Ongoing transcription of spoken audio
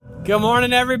Good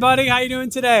morning, everybody. How you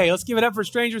doing today? Let's give it up for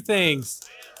Stranger Things.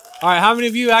 All right, how many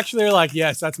of you actually are like,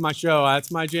 yes, that's my show. That's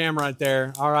my jam right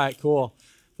there. All right, cool.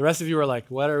 The rest of you are like,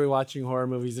 what are we watching horror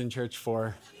movies in church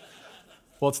for?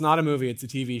 Well, it's not a movie. It's a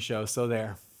TV show, so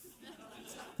there.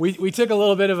 We took a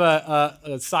little bit of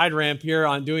a side ramp here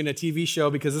on doing a TV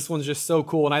show because this one's just so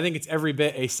cool, and I think it's every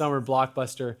bit a summer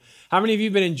blockbuster. How many of you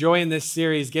have been enjoying this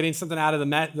series, getting something out of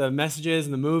the messages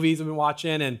and the movies we've been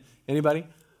watching? And anybody?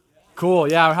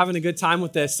 Cool, yeah, we're having a good time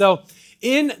with this. So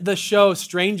in the show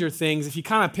Stranger Things, if you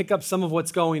kind of pick up some of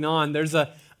what's going on, there's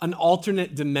an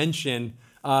alternate dimension.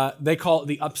 They call it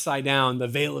the upside down, the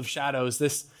veil of shadows,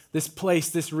 this place,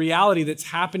 this reality that's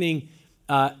happening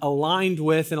aligned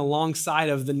with and alongside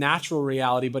of the natural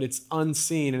reality, but it's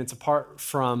unseen and it's apart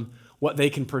from what they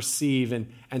can perceive and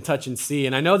touch and see.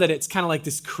 And I know that it's kind of like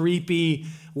this creepy,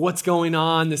 what's going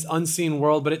on, this unseen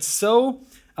world, but it's so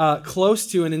close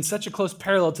to and in such a close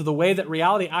parallel to the way that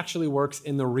reality actually works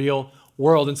in the real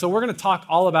world. And so we're going to talk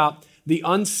all about the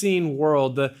unseen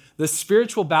world, the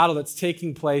spiritual battle that's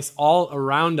taking place all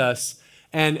around us,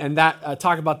 and that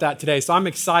talk about that today. So I'm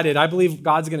excited. I believe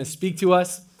God's going to speak to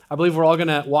us. I believe we're all going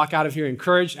to walk out of here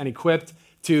encouraged and equipped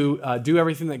to do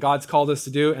everything that God's called us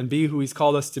to do and be who he's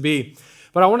called us to be.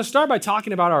 But I want to start by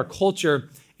talking about our culture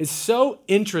is so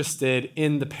interested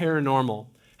in the paranormal.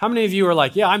 How many of you are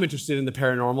like, yeah, I'm interested in the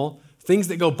paranormal, things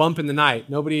that go bump in the night?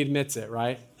 Nobody admits it,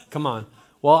 right? Come on.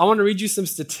 Well, I want to read you some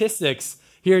statistics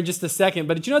here in just a second.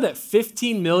 But did you know that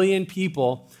 15 million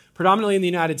people, predominantly in the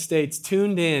United States,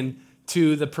 tuned in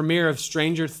to the premiere of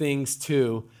Stranger Things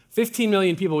 2? 15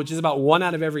 million people, which is about 1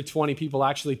 out of every 20 people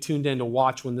actually tuned in to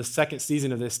watch when the second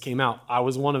season of this came out. I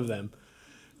was one of them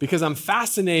because I'm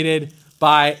fascinated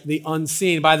by the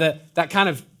unseen, by that kind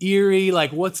of eerie,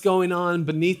 like what's going on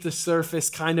beneath the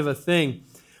surface kind of a thing.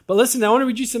 But listen, I want to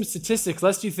read you some statistics,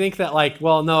 lest you think that like,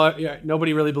 well, no,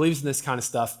 nobody really believes in this kind of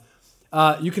stuff.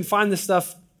 You can find this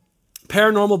stuff,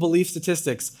 paranormal belief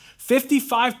statistics.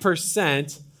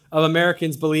 55% of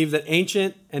Americans believe that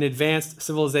ancient and advanced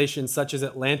civilizations such as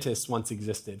Atlantis once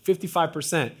existed.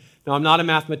 55%. Now, I'm not a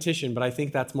mathematician, but I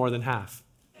think that's more than half.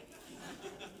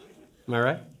 Am I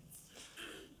right?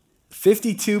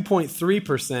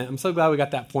 52.3%. I'm so glad we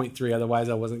got that 0.3, otherwise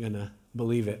I wasn't going to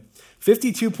believe it.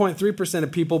 52.3%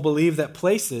 of people believe that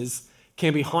places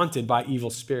can be haunted by evil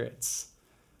spirits.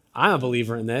 I'm a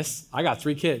believer in this. I got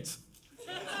 3 kids.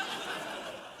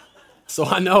 So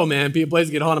I know, man,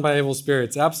 places get haunted by evil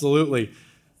spirits. Absolutely.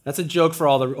 That's a joke for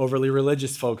all the overly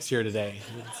religious folks here today.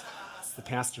 The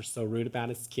pastor's so rude about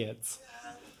his kids.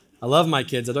 I love my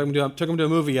kids. I took them to a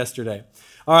movie yesterday.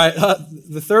 All right,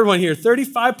 the third one here.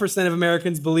 35% of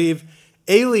Americans believe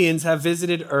aliens have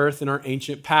visited Earth in our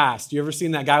ancient past. You ever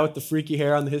seen that guy with the freaky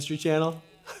hair on the History Channel?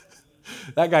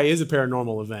 That guy is a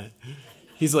paranormal event.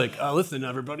 He's like, listen,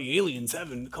 everybody, aliens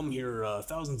haven't come here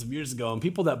thousands of years ago. And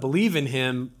people that believe in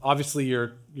him, obviously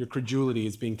your credulity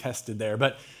is being tested there.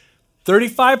 But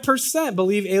 35%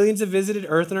 believe aliens have visited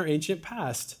Earth in our ancient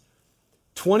past.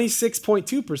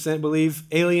 26.2% believe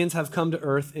aliens have come to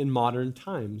Earth in modern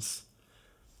times.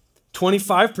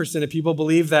 25% of people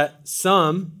believe that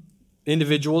some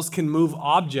individuals can move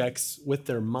objects with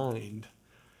their mind.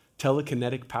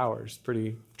 Telekinetic powers,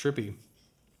 pretty trippy.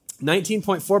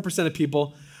 19.4% of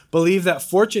people believe that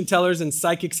fortune tellers and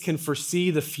psychics can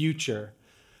foresee the future.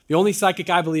 The only psychic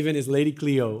I believe in is Lady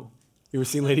Cleo. You ever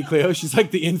seen Lady Cleo? She's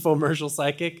like the infomercial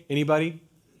psychic. Anybody?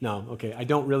 No, okay. I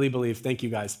don't really believe. Thank you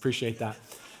guys. Appreciate that.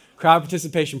 Crowd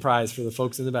participation prize for the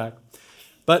folks in the back.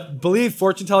 But believe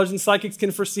fortune tellers and psychics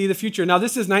can foresee the future. Now,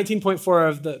 this is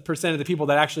 19.4% of the people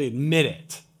that actually admit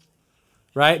it,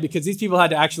 right? Because these people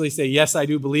had to actually say, yes, I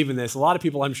do believe in this. A lot of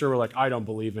people, I'm sure, were like, I don't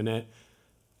believe in it.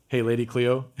 Hey, Lady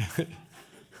Cleo,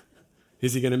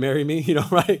 is he going to marry me?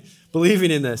 Right? Believing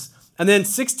in this. And then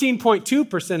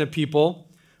 16.2% of people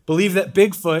believe that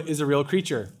Bigfoot is a real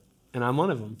creature. And I'm one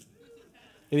of them.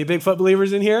 Any Bigfoot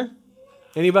believers in here?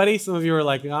 Anybody? Some of you are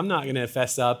like, I'm not going to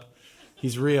fess up.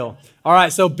 He's real. All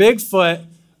right, so Bigfoot,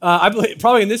 I believe,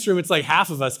 probably in this room, it's like half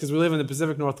of us because we live in the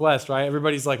Pacific Northwest, right?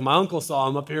 Everybody's like, my uncle saw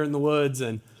him up here in the woods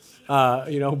and,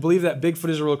 believe that Bigfoot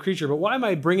is a real creature. But why am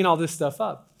I bringing all this stuff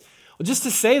up? Well, just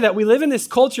to say that we live in this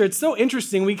culture, it's so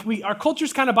interesting. Our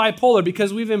culture's kind of bipolar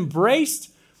because we've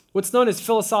embraced what's known as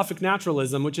philosophic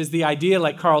naturalism, which is the idea,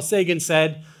 like Carl Sagan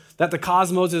said, that the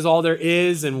cosmos is all there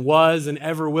is and was and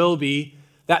ever will be,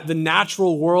 that the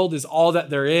natural world is all that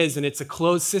there is, and it's a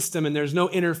closed system, and there's no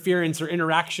interference or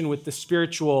interaction with the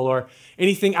spiritual or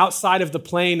anything outside of the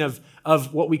plane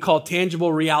of what we call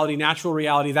tangible reality, natural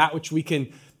reality, that which we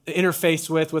can interact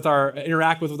with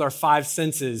our 5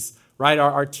 senses, right?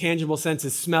 Our tangible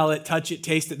senses, smell it, touch it,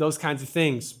 taste it, those kinds of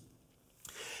things.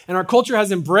 And our culture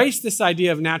has embraced this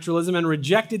idea of naturalism and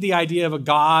rejected the idea of a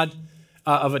God,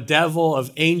 of a devil,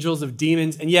 of angels, of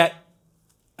demons. And yet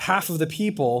half of the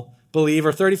people believe,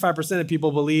 or 35% of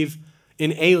people believe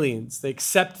in aliens. They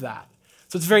accept that.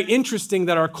 So it's very interesting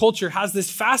that our culture has this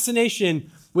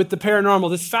fascination with the paranormal,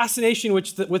 this fascination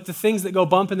with the things that go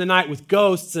bump in the night, with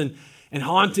ghosts and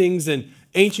hauntings and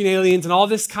ancient aliens and all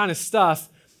this kind of stuff.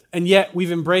 And yet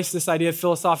we've embraced this idea of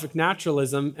philosophic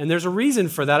naturalism. And there's a reason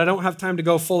for that. I don't have time to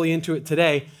go fully into it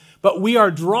today. But we are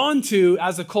drawn to,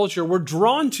 as a culture, we're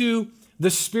drawn to the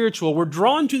spiritual. We're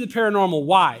drawn to the paranormal.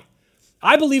 Why?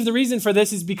 I believe the reason for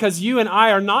this is because you and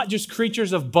I are not just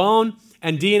creatures of bone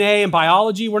and DNA and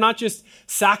biology. We're not just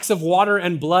sacks of water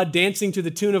and blood dancing to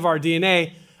the tune of our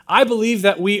DNA. I believe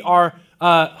that we are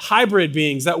hybrid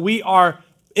beings, that we are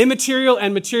immaterial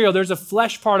and material. There's a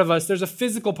flesh part of us, there's a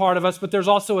physical part of us, but there's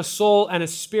also a soul and a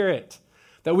spirit,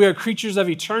 that we are creatures of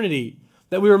eternity,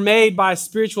 that we were made by a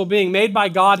spiritual being, made by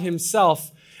God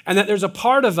himself, and that there's a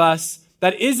part of us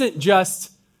that isn't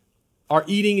just our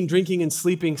eating and drinking and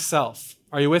sleeping self.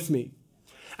 Are you with me?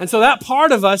 And so that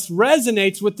part of us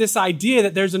resonates with this idea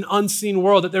that there's an unseen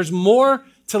world, that there's more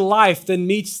to life than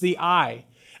meets the eye.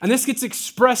 And this gets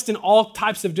expressed in all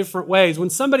types of different ways.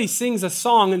 When somebody sings a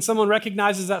song and someone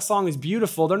recognizes that song is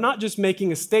beautiful, they're not just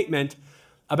making a statement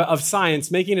of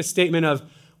science, making a statement of,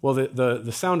 well,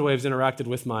 the sound waves interacted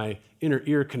with my inner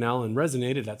ear canal and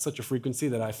resonated at such a frequency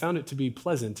that I found it to be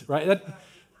pleasant, right?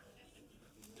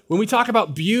 When we talk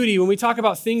about beauty, when we talk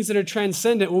about things that are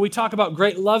transcendent, when we talk about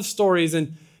great love stories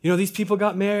and, these people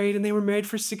got married and they were married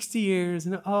for 60 years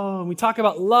and we talk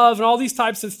about love and all these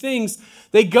types of things,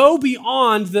 they go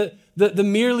beyond the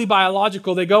merely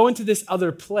biological. They go into this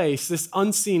other place, this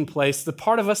unseen place, the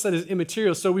part of us that is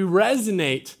immaterial. So we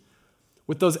resonate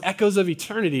with those echoes of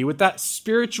eternity, with that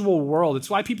spiritual world. It's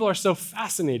why people are so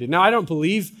fascinated. Now, I don't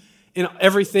believe in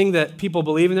everything that people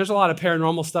believe in. There's a lot of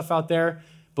paranormal stuff out there.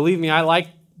 Believe me, I like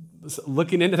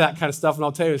looking into that kind of stuff, and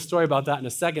I'll tell you a story about that in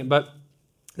a second. But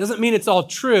it doesn't mean it's all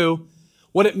true.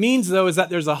 What it means, though, is that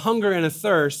there's a hunger and a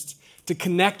thirst to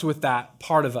connect with that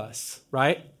part of us,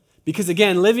 right? Because,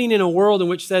 again, living in a world in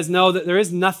which says, no, that there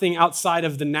is nothing outside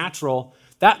of the natural,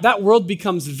 that world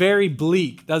becomes very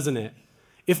bleak, doesn't it?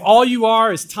 If all you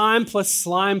are is time plus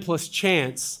slime plus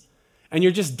chance, and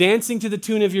you're just dancing to the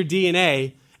tune of your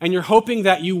DNA, and you're hoping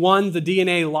that you won the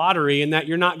DNA lottery and that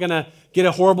you're not going to get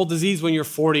a horrible disease when you're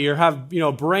 40 or have,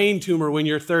 a brain tumor when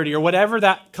you're 30 or whatever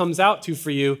that comes out to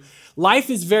for you, life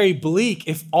is very bleak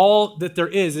if all that there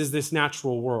is this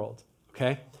natural world,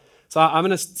 okay? So I'm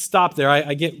going to stop there.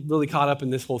 I get really caught up in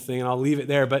this whole thing, and I'll leave it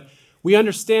there. But we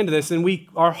understand this, and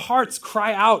our hearts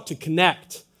cry out to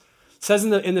connect. It says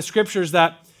in the scriptures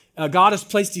that God has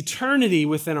placed eternity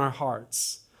within our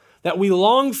hearts, that we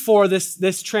long for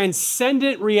this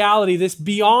transcendent reality, this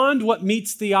beyond what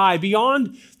meets the eye,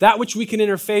 beyond that which we can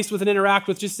interface with and interact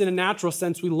with just in a natural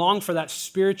sense. We long for that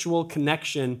spiritual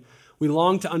connection. We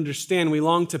long to understand. We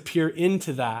long to peer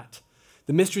into that.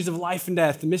 The mysteries of life and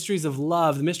death, the mysteries of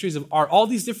love, the mysteries of art, all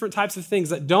these different types of things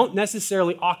that don't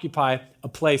necessarily occupy a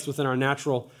place within our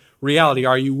natural reality.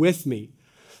 Are you with me?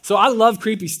 So I love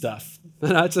creepy stuff.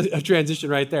 That's a transition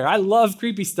right there. I love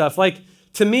creepy stuff.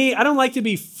 To me, I don't like to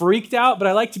be freaked out, but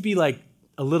I like to be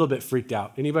a little bit freaked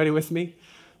out. Anybody with me?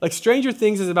 Stranger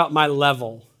Things is about my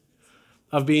level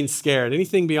of being scared.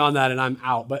 Anything beyond that and I'm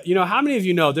out. But how many of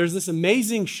you know there's this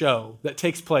amazing show that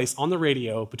takes place on the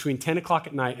radio between 10 o'clock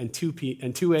at night and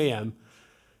 2 a.m.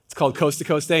 It's called Coast to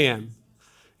Coast AM.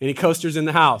 Any coasters in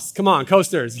the house? Come on,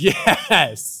 coasters.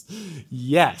 Yes.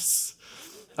 Yes.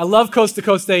 I love Coast to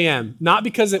Coast AM. Not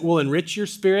because it will enrich your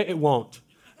spirit. It won't.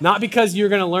 Not because you're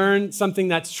going to learn something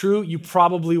that's true. You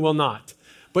probably will not.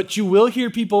 But you will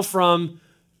hear people from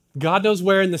God knows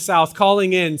where in the South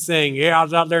calling in saying, yeah, I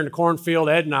was out there in the cornfield.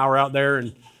 Ed and I were out there,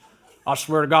 and I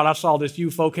swear to God, I saw this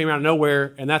UFO came out of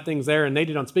nowhere, and that thing's there, and they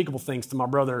did unspeakable things to my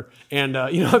brother. And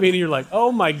you're like,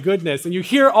 oh my goodness. And you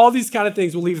hear all these kind of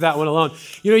things. We'll leave that one alone.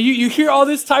 You hear all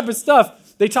this type of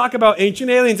stuff. They talk about ancient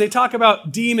aliens. They talk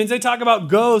about demons. They talk about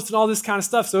ghosts and all this kind of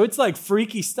stuff. So it's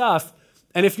freaky stuff.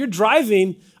 And if you're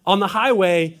driving on the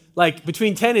highway,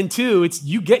 between 10 and 2,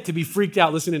 you get to be freaked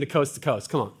out listening to Coast to Coast.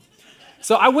 Come on.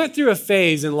 So I went through a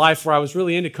phase in life where I was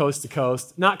really into Coast to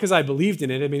Coast, not because I believed in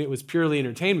it. I mean, it was purely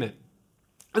entertainment.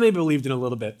 I maybe believed in it a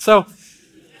little bit. So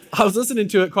I was listening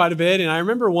to it quite a bit, and I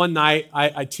remember one night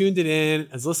I tuned it in.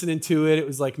 I was listening to it. It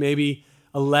was maybe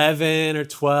 11 or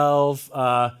 12,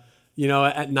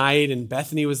 at night, and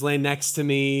Bethany was laying next to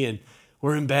me, and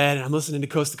we're in bed, and I'm listening to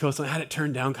Coast, and I had it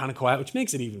turned down kind of quiet, which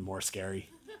makes it even more scary,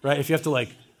 right? If you have to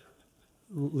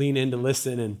lean in to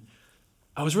listen. And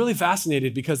I was really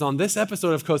fascinated because on this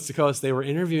episode of Coast to Coast, they were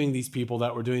interviewing these people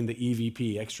that were doing the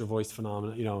EVP, extra voice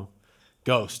phenomena,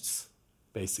 ghosts,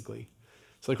 basically.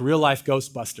 It's like real life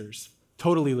Ghostbusters,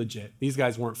 totally legit. These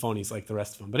guys weren't phonies like the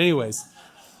rest of them. But anyways,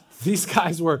 these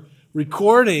guys were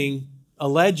recording,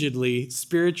 allegedly,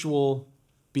 spiritual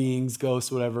beings,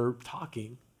 ghosts, whatever,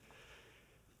 talking,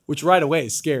 which right away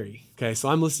is scary. Okay, so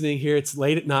I'm listening here. It's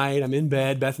late at night. I'm in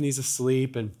bed. Bethany's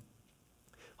asleep. And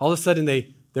all of a sudden,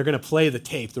 they're going to play the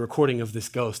tape, the recording of this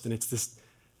ghost. And it's this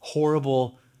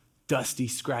horrible, dusty,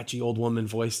 scratchy old woman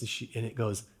voice. And it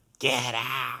goes, "Get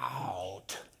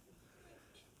out."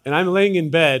 And I'm laying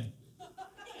in bed,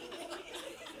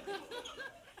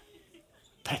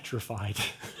 petrified.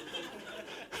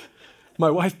 My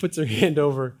wife puts her hand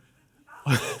over.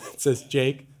 It says,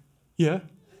 "Jake, yeah?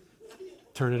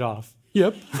 Turn it off."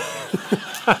 "Yep."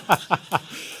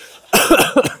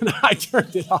 I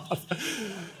turned it off.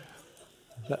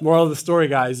 The moral of the story,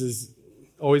 guys, is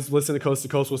always listen to Coast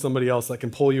with somebody else that can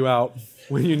pull you out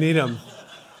when you need them.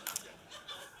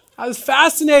 I was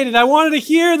fascinated. I wanted to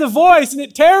hear the voice, and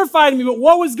it terrified me. But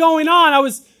what was going on? I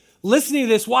was listening to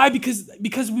this. Why? Because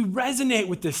we resonate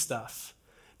with this stuff.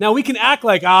 Now, we can act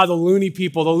like, the loony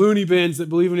people, the loony bins that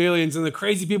believe in aliens, and the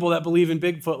crazy people that believe in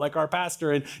Bigfoot, like our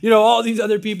pastor, and, all these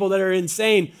other people that are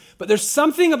insane. But there's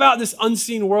something about this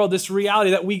unseen world, this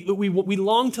reality, that we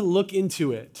long to look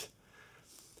into it.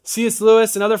 C.S.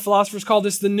 Lewis and other philosophers call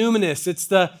this the numinous. It's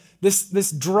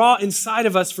this draw inside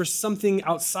of us for something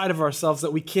outside of ourselves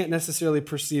that we can't necessarily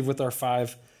perceive with our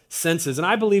five senses. And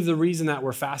I believe the reason that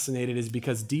we're fascinated is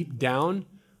because deep down,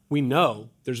 we know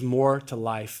there's more to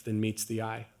life than meets the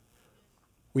eye.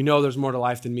 We know there's more to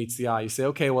life than meets the eye. You say,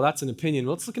 okay, well, that's an opinion.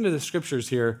 Let's look into the scriptures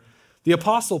here. The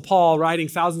Apostle Paul, writing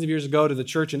thousands of years ago to the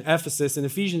church in Ephesus, in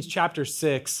Ephesians chapter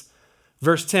 6,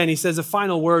 verse 10, he says a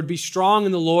final word, "Be strong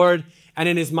in the Lord and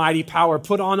in his mighty power.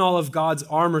 Put on all of God's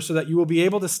armor so that you will be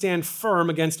able to stand firm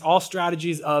against all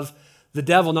strategies of the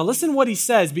devil." Now listen what he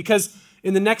says, because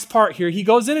in the next part here, he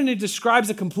goes in and he describes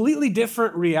a completely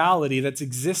different reality that's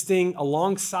existing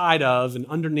alongside of and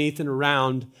underneath and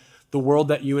around the world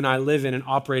that you and I live in and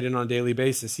operate in on a daily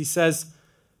basis. He says,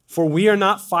 "For we are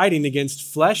not fighting against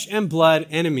flesh and blood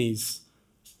enemies,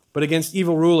 but against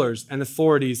evil rulers and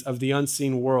authorities of the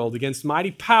unseen world, against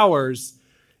mighty powers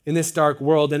in this dark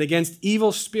world, and against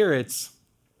evil spirits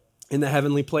in the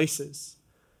heavenly places."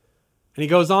 And he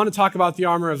goes on to talk about the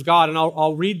armor of God, and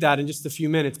I'll read that in just a few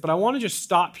minutes, but I want to just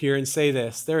stop here and say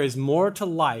this. There is more to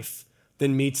life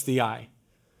than meets the eye.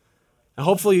 And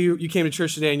hopefully you came to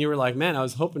church today and you were like, "Man, I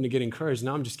was hoping to get encouraged.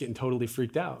 Now I'm just getting totally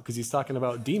freaked out because he's talking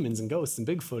about demons and ghosts and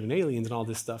Bigfoot and aliens and all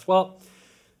this stuff." Well,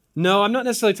 no, I'm not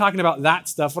necessarily talking about that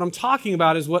stuff. What I'm talking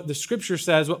about is what the scripture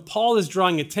says, what Paul is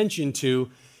drawing attention to.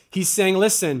 He's saying,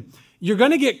 listen, you're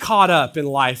going to get caught up in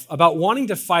life about wanting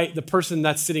to fight the person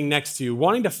that's sitting next to you,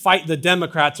 wanting to fight the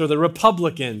Democrats or the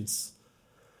Republicans.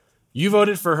 You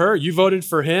voted for her, you voted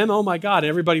for him. Oh my God,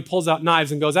 everybody pulls out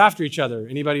knives and goes after each other.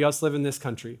 Anybody else live in this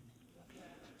country?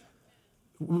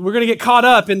 We're going to get caught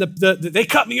up in they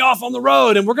cut me off on the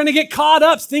road, and we're going to get caught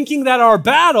up thinking that our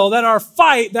battle, that our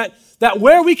fight, that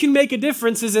where we can make a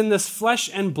difference is in this flesh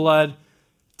and blood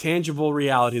tangible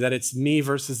reality, that it's me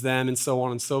versus them and so on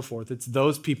and so forth. It's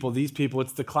those people, these people,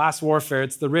 it's the class warfare,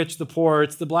 it's the rich, the poor,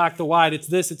 it's the black, the white, it's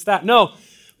this, it's that. No,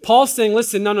 Paul's saying,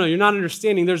 listen, no, you're not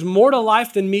understanding. There's more to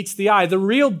life than meets the eye. The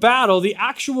real battle, the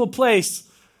actual place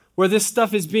where this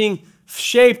stuff is being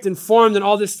shaped and formed and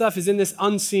all this stuff is in this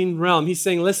unseen realm. He's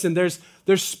saying, listen, there's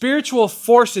spiritual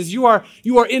forces. You are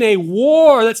in a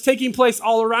war that's taking place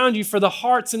all around you for the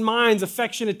hearts and minds,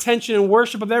 affection, attention, and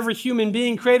worship of every human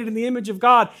being created in the image of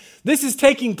God. This is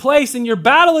taking place, and your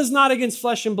battle is not against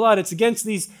flesh and blood. It's against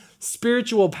these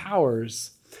spiritual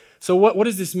powers. So what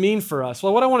does this mean for us?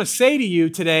 Well, what I want to say to you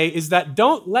today is that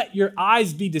don't let your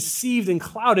eyes be deceived and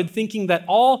clouded thinking that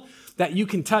all that you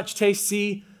can touch, taste,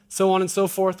 see, so on and so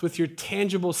forth with your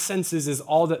tangible senses is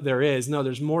all that there is. No,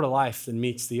 there's more to life than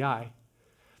meets the eye.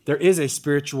 There is a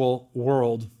spiritual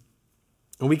world,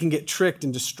 and we can get tricked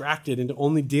and distracted into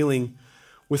only dealing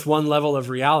with one level of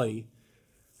reality.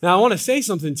 Now, I want to say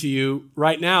something to you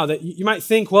right now that you might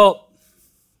think, well,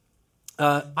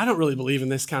 I don't really believe in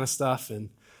this kind of stuff,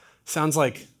 and sounds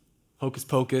like hocus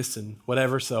pocus and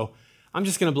whatever, so I'm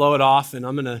just going to blow it off, and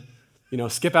I'm going to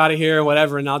skip out of here or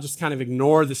whatever, and I'll just kind of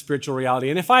ignore the spiritual reality.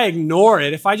 And if I ignore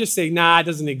it, if I just say, nah, it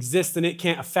doesn't exist, then it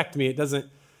can't affect me, it doesn't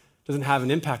have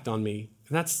an impact on me.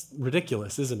 And that's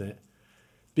ridiculous, isn't it?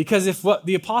 Because if what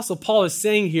the Apostle Paul is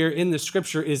saying here in the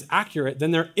scripture is accurate,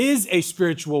 then there is a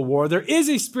spiritual war, there is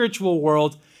a spiritual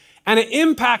world, and it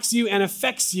impacts you and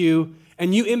affects you,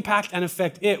 and you impact and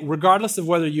affect it, regardless of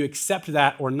whether you accept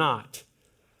that or not.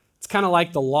 kind of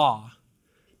like the law.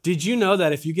 Did you know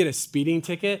that if you get a speeding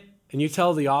ticket and you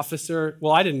tell the officer,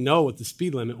 well, I didn't know what the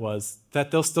speed limit was, that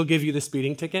they'll still give you the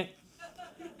speeding ticket?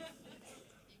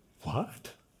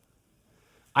 What?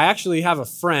 I actually have a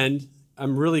friend,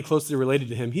 I'm really closely related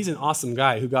to him. He's an awesome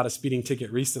guy who got a speeding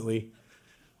ticket recently.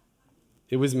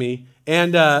 It was me.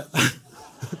 And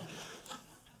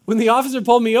when the officer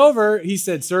pulled me over, he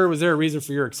said, "Sir, was there a reason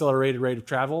for your accelerated rate of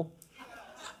travel?"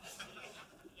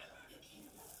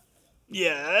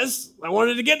 Yes, I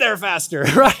wanted to get there faster,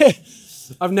 right?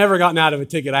 I've never gotten out of a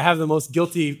ticket. I have the most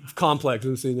guilty complex.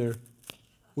 I'm sitting there.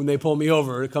 When they pull me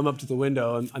over, come up to the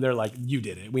window, and they're like, "You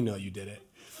did it. We know you did it."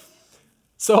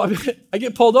 So I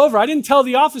get pulled over. I didn't tell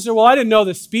the officer, well, I didn't know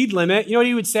the speed limit. You know what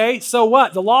he would say? So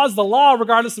what? The law is the law,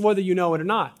 regardless of whether you know it or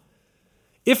not.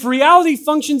 If reality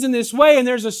functions in this way and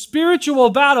there's a spiritual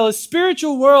battle, a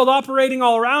spiritual world operating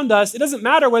all around us, it doesn't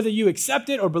matter whether you accept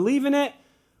it or believe in it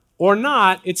or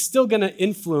not, it's still going to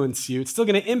influence you. It's still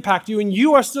going to impact you, and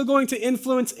you are still going to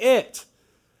influence it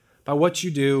by what you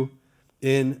do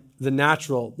in the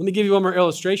natural. Let me give you one more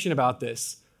illustration about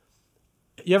this.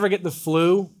 You ever get the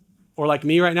flu, or like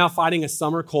me right now, fighting a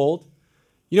summer cold?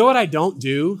 You know what I don't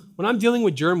do? When I'm dealing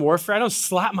with germ warfare, I don't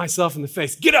slap myself in the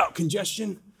face. Get out,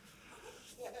 congestion.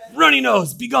 Runny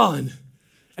nose, be gone.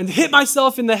 And hit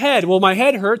myself in the head. Well, my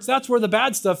head hurts. That's where the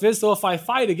bad stuff is. So if I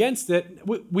fight against it,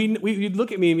 you'd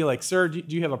look at me and be like, "Sir, do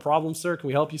you have a problem, sir? Can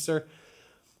we help you, sir?"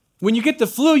 When you get the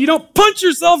flu, you don't punch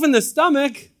yourself in the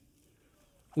stomach.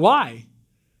 Why?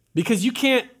 Because you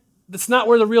can't, that's not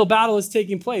where the real battle is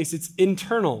taking place. It's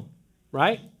internal,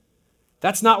 right?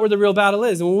 That's not where the real battle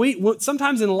is. And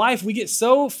sometimes in life, we get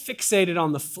so fixated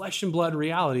on the flesh and blood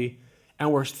reality,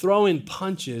 and we're throwing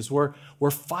punches. We're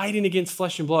fighting against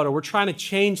flesh and blood, or we're trying to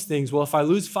change things. Well, if I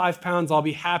lose 5 pounds, I'll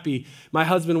be happy. My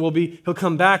husband he'll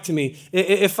come back to me.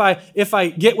 If I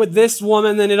get with this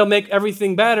woman, then it'll make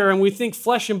everything better. And we think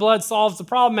flesh and blood solves the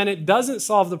problem, and it doesn't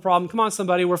solve the problem. Come on,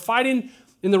 somebody. We're fighting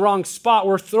in the wrong spot.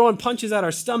 We're throwing punches at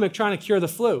our stomach trying to cure the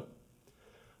flu.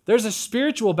 There's a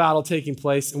spiritual battle taking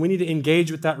place, and we need to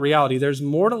engage with that reality. There's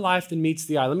more to life than meets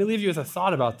the eye. Let me leave you with a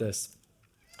thought about this.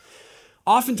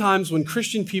 Oftentimes, when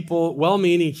Christian people,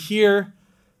 well-meaning, hear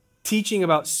teaching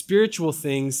about spiritual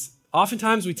things,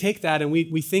 oftentimes we take that and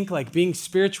we think like being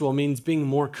spiritual means being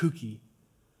more kooky,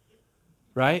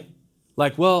 right?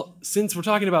 Like, well, since we're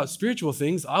talking about spiritual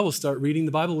things, I will start reading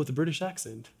the Bible with a British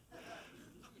accent.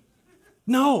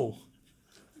 No.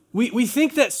 We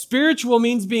think that spiritual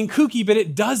means being kooky, but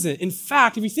it doesn't. In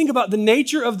fact, if you think about the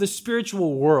nature of the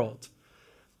spiritual world,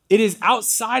 it is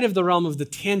outside of the realm of the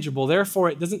tangible. Therefore,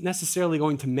 it doesn't necessarily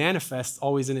going to manifest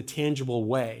always in a tangible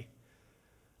way.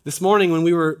 This morning when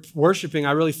we were worshiping,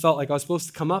 I really felt like I was supposed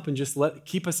to come up and just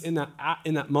keep us in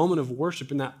that moment of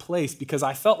worship, in that place, because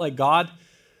I felt like God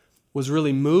was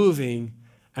really moving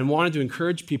and wanted to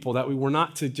encourage people that we were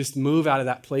not to just move out of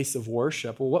that place of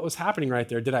worship. Well, what was happening right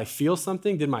there? Did I feel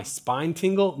something? Did my spine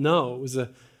tingle? No, it was an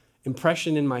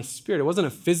impression in my spirit. It wasn't a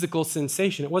physical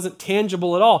sensation. It wasn't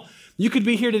tangible at all. You could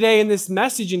be here today in this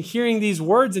message and hearing these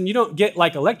words and you don't get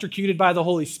like electrocuted by the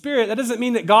Holy Spirit. That doesn't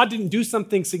mean that God didn't do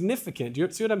something significant. Do you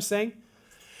see what I'm saying?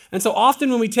 And so often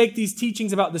when we take these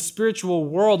teachings about the spiritual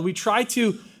world, we try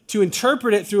to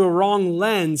interpret it through a wrong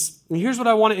lens. And here's what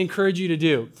I want to encourage you to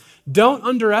do. Don't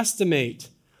underestimate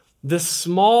the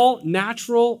small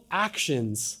natural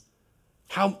actions,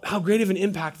 how great of an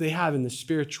impact they have in the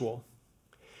spiritual.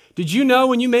 Did you know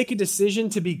when you make a decision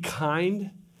to be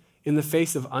kind in the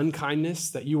face of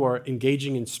unkindness that you are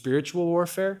engaging in spiritual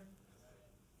warfare?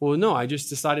 Well, no, I just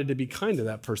decided to be kind to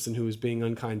that person who was being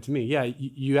unkind to me. Yeah,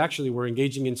 you actually were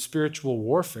engaging in spiritual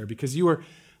warfare because you were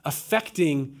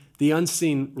affecting the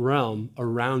unseen realm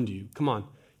around you. Come on.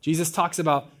 Jesus talks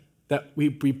about that we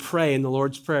pray in the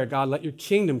Lord's Prayer, God, let your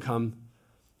kingdom come,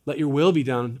 let your will be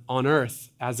done on earth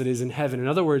as it is in heaven. In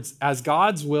other words, as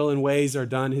God's will and ways are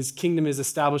done, his kingdom is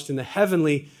established in the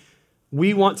heavenly.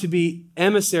 We want to be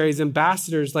emissaries,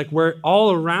 ambassadors, like where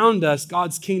all around us,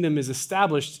 God's kingdom is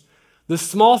established. The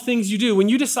small things you do, when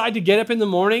you decide to get up in the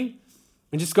morning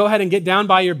and just go ahead and get down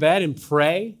by your bed and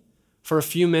pray for a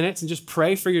few minutes and just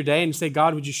pray for your day and say,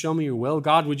 God, would you show me your will?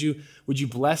 God, would you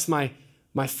bless my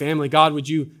family? God, would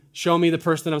you show me the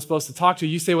person that I'm supposed to talk to?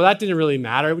 You say, well, that didn't really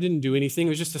matter. It didn't do anything. It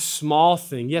was just a small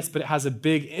thing. Yes, but it has a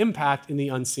big impact in the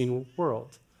unseen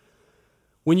world.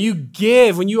 When you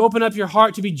give, when you open up your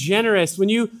heart to be generous,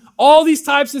 all these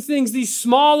types of things, these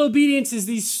small obediences,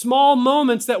 these small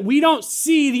moments that we don't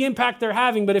see the impact they're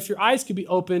having, but if your eyes could be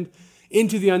opened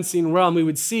into the unseen realm, we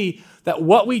would see that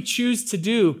what we choose to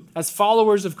do as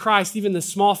followers of Christ, even the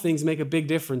small things, make a big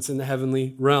difference in the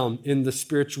heavenly realm, in the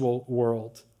spiritual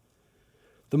world.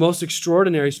 The most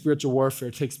extraordinary spiritual warfare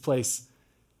takes place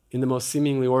in the most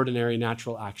seemingly ordinary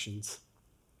natural actions,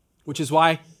 which is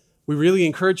why we really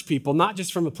encourage people, not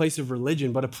just from a place of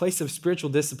religion, but a place of spiritual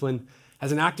discipline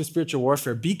as an act of spiritual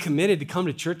warfare. Be committed to come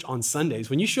to church on Sundays.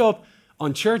 When you show up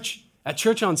at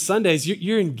church on Sundays,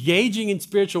 you're engaging in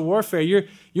spiritual warfare.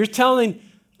 You're telling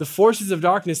the forces of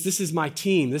darkness, this is my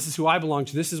team. This is who I belong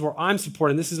to. This is where I'm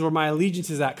supported. This is where my allegiance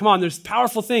is at. Come on, there's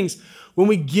powerful things. When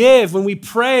we give, when we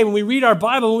pray, when we read our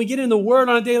Bible, when we get in the Word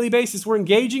on a daily basis, we're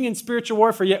engaging in spiritual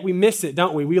warfare, yet we miss it,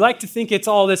 don't we? We like to think it's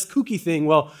all this kooky thing.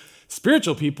 Well,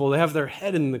 spiritual people, they have their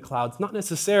head in the clouds. Not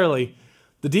necessarily.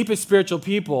 The deepest spiritual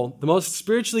people, the most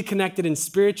spiritually connected and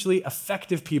spiritually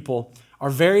effective people are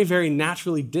very, very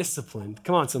naturally disciplined.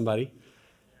 Come on, somebody.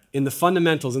 In the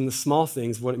fundamentals, in the small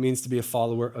things, what it means to be a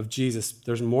follower of Jesus.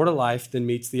 There's more to life than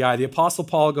meets the eye. The Apostle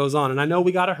Paul goes on, and I know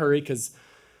we got to hurry because,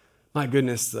 my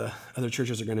goodness, the other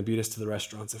churches are going to beat us to the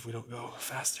restaurants if we don't go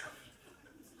faster.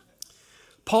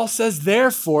 Paul says,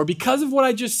 therefore, because of what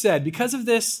I just said, because of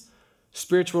this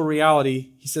spiritual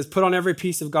reality, he says, put on every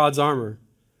piece of God's armor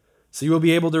so you will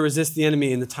be able to resist the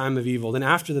enemy in the time of evil. Then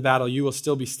after the battle, you will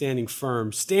still be standing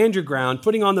firm. Stand your ground,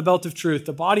 putting on the belt of truth,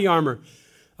 the body armor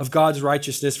of God's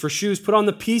righteousness. For shoes, put on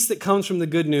the peace that comes from the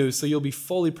good news so you'll be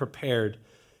fully prepared.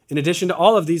 In addition to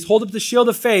all of these, hold up the shield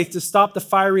of faith to stop the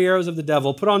fiery arrows of the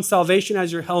devil. Put on salvation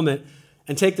as your helmet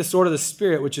and take the sword of the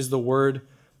Spirit, which is the word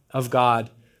of God.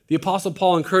 The Apostle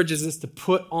Paul encourages us to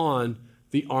put on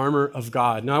the armor of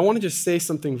God. Now, I want to just say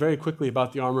something very quickly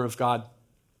about the armor of God.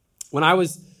 When I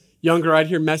was younger, I'd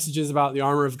hear messages about the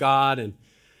armor of God, and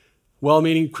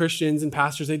well-meaning Christians and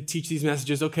pastors, they'd teach these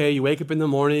messages. Okay, you wake up in the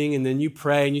morning and then you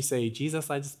pray and you say, Jesus,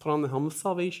 I just put on the helmet of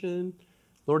salvation.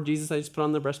 Lord Jesus, I just put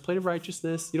on the breastplate of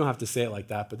righteousness. You don't have to say it like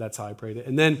that, but that's how I prayed it.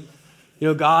 And then,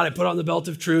 God, I put on the belt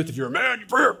of truth. If you're a man, you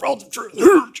pray a belt of truth.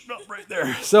 Right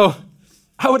there. So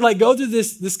I would go through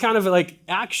this kind of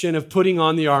action of putting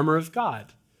on the armor of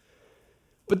God.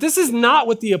 But this is not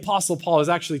what the Apostle Paul is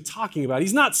actually talking about.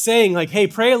 He's not saying hey,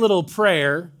 pray a little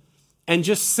prayer and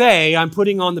just say, I'm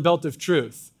putting on the belt of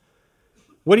truth.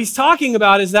 What he's talking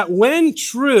about is that when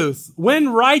truth, when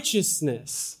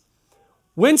righteousness,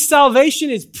 when salvation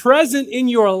is present in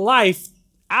your life,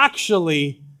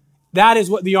 actually, that is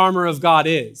what the armor of God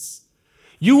is.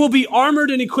 You will be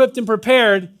armored and equipped and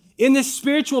prepared in this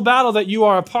spiritual battle that you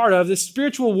are a part of, this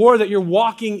spiritual war that you're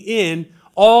walking in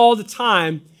all the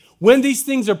time when these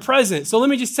things are present. So let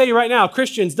me just tell you right now,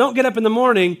 Christians, don't get up in the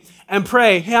morning and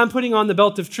pray, hey, I'm putting on the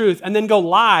belt of truth, and then go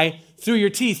lie through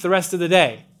your teeth the rest of the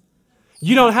day.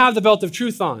 You don't have the belt of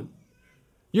truth on.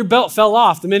 Your belt fell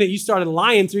off the minute you started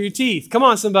lying through your teeth. Come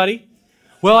on, somebody.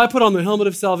 Well, I put on the helmet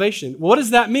of salvation. What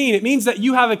does that mean? It means that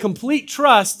you have a complete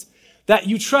trust, that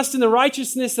you trust in the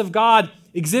righteousness of God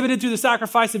exhibited through the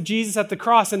sacrifice of Jesus at the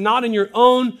cross and not in your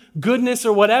own goodness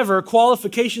or whatever,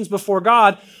 qualifications before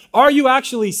God. Are you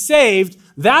actually saved?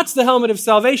 That's the helmet of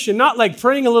salvation, not like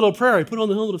praying a little prayer. I put on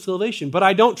the helmet of salvation, but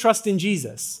I don't trust in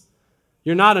Jesus.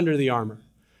 You're not under the armor.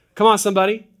 Come on,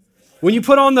 somebody. When you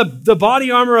put on the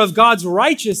body armor of God's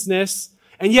righteousness,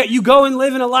 and yet you go and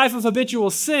live in a life of habitual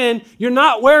sin, you're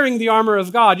not wearing the armor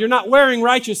of God. You're not wearing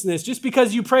righteousness. Just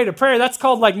because you prayed a prayer, that's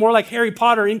called more like Harry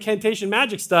Potter incantation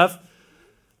magic stuff.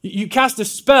 You cast a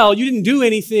spell. You didn't do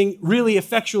anything really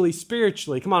effectually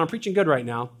spiritually. Come on, I'm preaching good right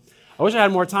now. I wish I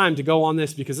had more time to go on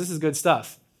this because this is good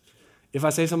stuff. If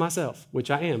I say so myself, which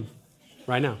I am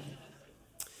right now.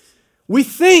 We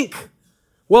think,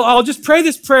 well, I'll just pray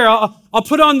this prayer. I'll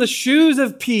put on the shoes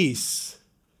of peace,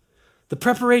 the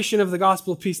preparation of the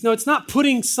gospel of peace. No, it's not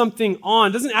putting something on.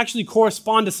 It doesn't actually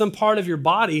correspond to some part of your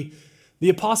body. The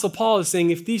Apostle Paul is saying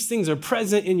if these things are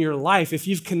present in your life, if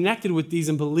you've connected with these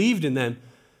and believed in them,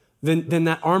 then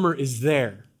that armor is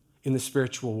there in the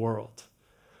spiritual world.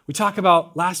 We talked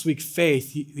about last week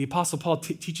faith. The Apostle Paul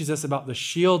teaches us about the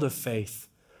shield of faith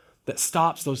that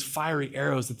stops those fiery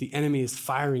arrows that the enemy is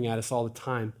firing at us all the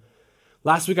time.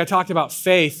 Last week I talked about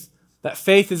faith, that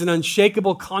faith is an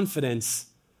unshakable confidence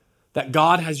that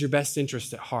God has your best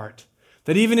interest at heart.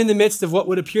 That even in the midst of what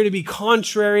would appear to be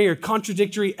contrary or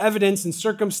contradictory evidence and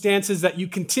circumstances, that you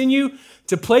continue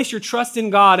to place your trust in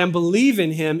God and believe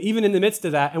in Him even in the midst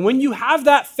of that. And when you have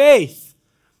that faith,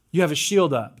 you have a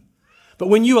shield up. But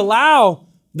when you allow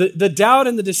the doubt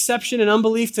and the deception and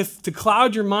unbelief to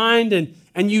cloud your mind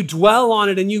and you dwell on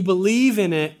it and you believe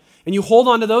in it and you hold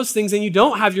on to those things and you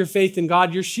don't have your faith in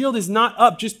God, your shield is not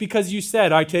up just because you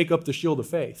said, I take up the shield of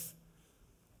faith.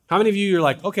 How many of you are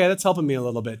like, okay, that's helping me a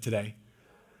little bit today?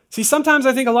 See, sometimes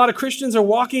I think a lot of Christians are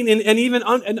walking, and even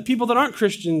and people that aren't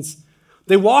Christians,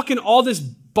 they walk in all this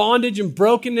bondage and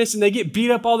brokenness, and they get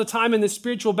beat up all the time in this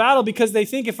spiritual battle because they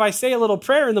think if I say a little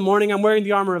prayer in the morning, I'm wearing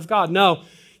the armor of God. No,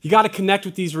 you got to connect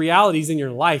with these realities in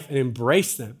your life and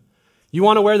embrace them. You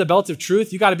want to wear the belt of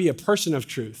truth? You got to be a person of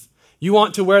truth. You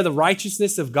want to wear the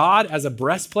righteousness of God as a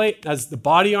breastplate, as the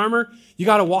body armor? You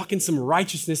got to walk in some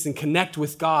righteousness and connect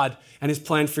with God and his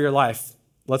plan for your life.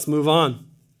 Let's move on.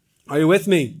 Are you with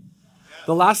me?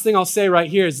 The last thing I'll say right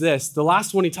here is this. The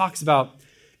last one he talks about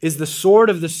is the sword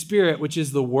of the Spirit, which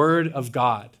is the word of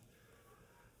God.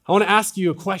 I want to ask you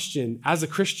a question. As a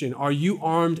Christian, are you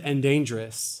armed and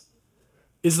dangerous?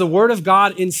 Is the word of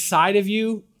God inside of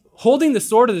you? Holding the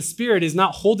sword of the Spirit is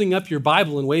not holding up your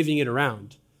Bible and waving it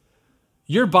around.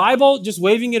 Your Bible, just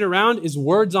waving it around, is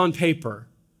words on paper.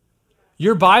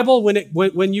 Your Bible,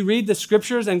 when you read the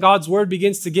scriptures and God's word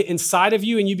begins to get inside of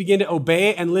you and you begin to obey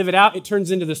it and live it out, it turns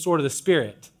into the sword of the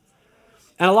Spirit.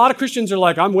 And a lot of Christians are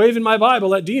like, I'm waving my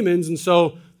Bible at demons, and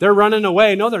so they're running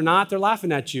away. No, they're not. They're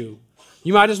laughing at you.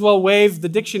 You might as well wave the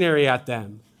dictionary at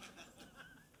them.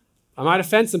 I might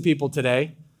offend some people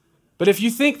today, but if you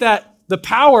think that the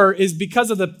power is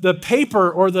because of the paper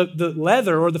or the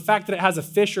leather or the fact that it has a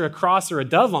fish or a cross or a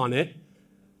dove on it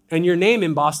and your name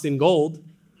embossed in gold,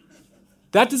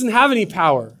 that doesn't have any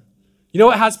power. You know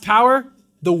what has power?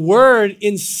 The word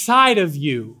inside of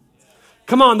you.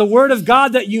 Come on, the word of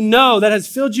God that you know, that has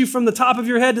filled you from the top of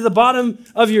your head to the bottom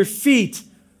of your feet,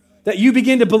 that you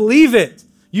begin to believe it.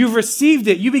 You've received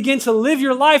it. You begin to live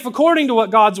your life according to what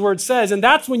God's word says. And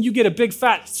that's when you get a big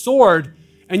fat sword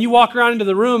and you walk around into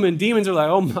the room and demons are like,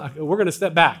 oh my, we're going to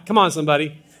step back. Come on,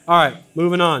 somebody. All right,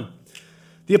 moving on.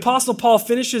 The Apostle Paul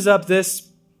finishes up this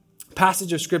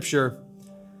passage of Scripture.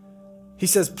 He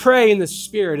says, pray in the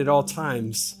Spirit at all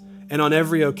times and on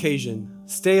every occasion.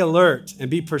 Stay alert and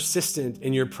be persistent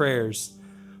in your prayers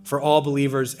for all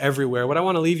believers everywhere. What I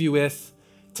want to leave you with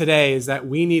today is that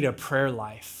we need a prayer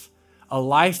life, a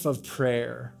life of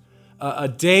prayer, a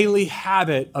daily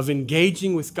habit of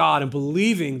engaging with God and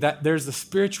believing that there's a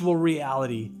spiritual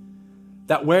reality,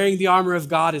 that wearing the armor of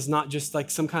God is not just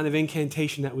like some kind of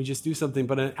incantation that we just do something,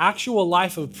 but an actual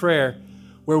life of prayer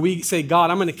where we say, God,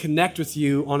 I'm going to connect with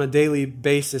you on a daily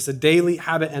basis, a daily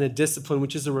habit and a discipline,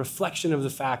 which is a reflection of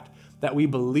the fact that we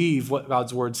believe what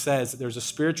God's word says, that there's a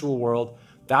spiritual world.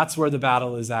 That's where the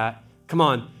battle is at. Come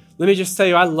on. Let me just tell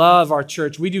you, I love our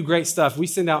church. We do great stuff. We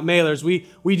send out mailers.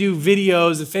 We do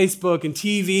videos and Facebook and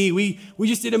TV. We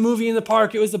just did a movie in the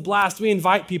park. It was a blast. We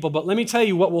invite people. But let me tell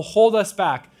you what will hold us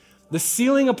back. The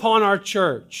ceiling upon our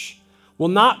church will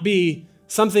not be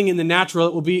something in the natural.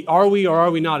 It will be, are we or are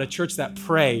we not a church that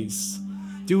prays?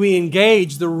 Do we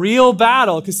engage the real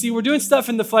battle? Because see, we're doing stuff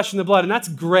in the flesh and the blood, and that's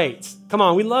great. Come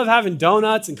on, we love having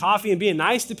donuts and coffee and being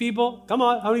nice to people. Come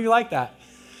on, how many of you like that?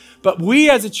 But we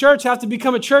as a church have to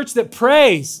become a church that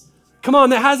prays. Come on,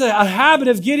 that has a habit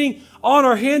of getting on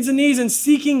our hands and knees and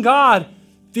seeking God.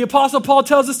 The Apostle Paul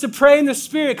tells us to pray in the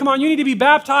Spirit. Come on, you need to be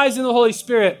baptized in the Holy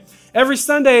Spirit. Every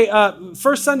Sunday,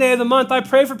 first Sunday of the month, I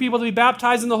pray for people to be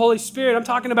baptized in the Holy Spirit. I'm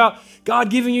talking about God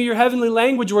giving you your heavenly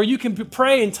language where you can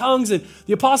pray in tongues. And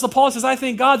the Apostle Paul says, I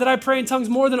thank God that I pray in tongues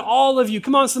more than all of you.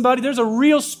 Come on, somebody. There's a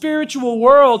real spiritual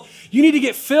world. You need to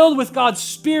get filled with God's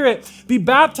Spirit. Be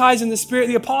baptized in the Spirit.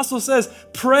 The Apostle says,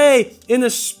 pray in the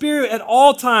Spirit at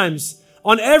all times.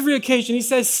 On every occasion, he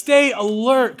says, stay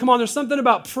alert. Come on, there's something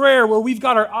about prayer where we've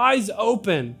got our eyes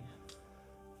open.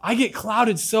 I get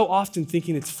clouded so often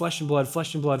thinking it's flesh and blood,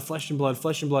 flesh and blood, flesh and blood,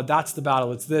 flesh and blood. That's the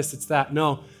battle. It's this, it's that.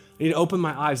 No, I need to open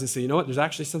my eyes and say, you know what? There's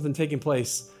actually something taking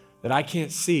place that I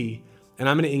can't see. And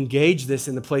I'm going to engage this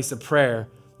in the place of prayer,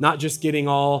 not just getting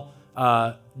all,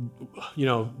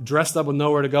 dressed up with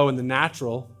nowhere to go in the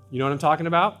natural. You know what I'm talking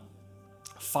about?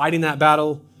 Fighting that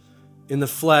battle in the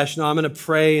flesh. No, I'm going to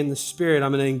pray in the Spirit.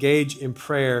 I'm going to engage in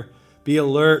prayer. Be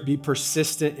alert, be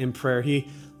persistent in prayer. He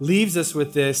leaves us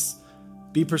with this.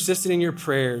 Be persistent in your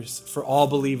prayers for all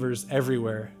believers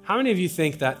everywhere. How many of you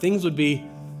think that things would be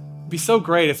so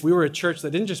great if we were a church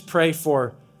that didn't just pray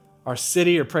for our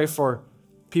city or pray for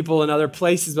people in other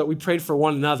places, but we prayed for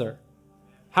one another?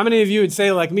 How many of you would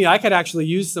say, like me, I could actually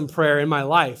use some prayer in my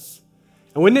life?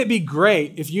 And wouldn't it be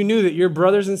great if you knew that your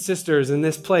brothers and sisters in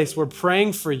this place were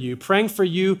praying for you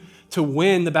to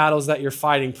win the battles that you're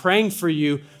fighting, praying for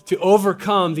you to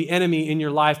overcome the enemy in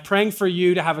your life, praying for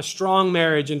you to have a strong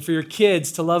marriage and for your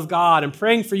kids to love God and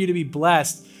praying for you to be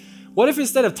blessed? What if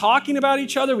instead of talking about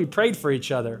each other, we prayed for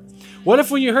each other? What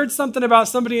if when you heard something about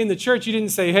somebody in the church, you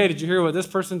didn't say, hey, did you hear what this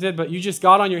person did? But you just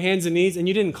got on your hands and knees and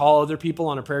you didn't call other people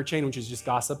on a prayer chain, which is just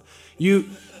gossip. You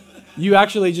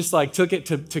actually just like took it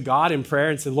to God in prayer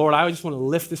and said, Lord, I just want to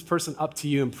lift this person up to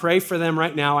you and pray for them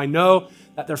right now. I know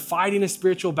that they're fighting a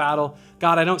spiritual battle.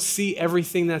 God, I don't see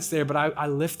everything that's there, but I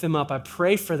lift them up. I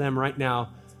pray for them right now.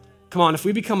 Come on, if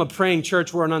we become a praying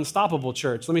church, we're an unstoppable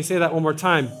church. Let me say that one more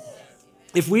time.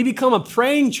 If we become a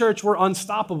praying church, we're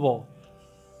unstoppable.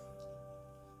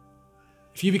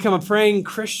 If you become a praying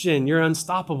Christian, you're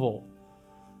unstoppable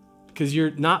because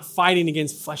you're not fighting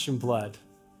against flesh and blood.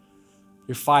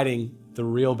 You're fighting the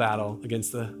real battle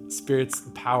against the spirits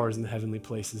and powers in the heavenly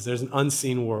places. There's an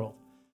unseen world.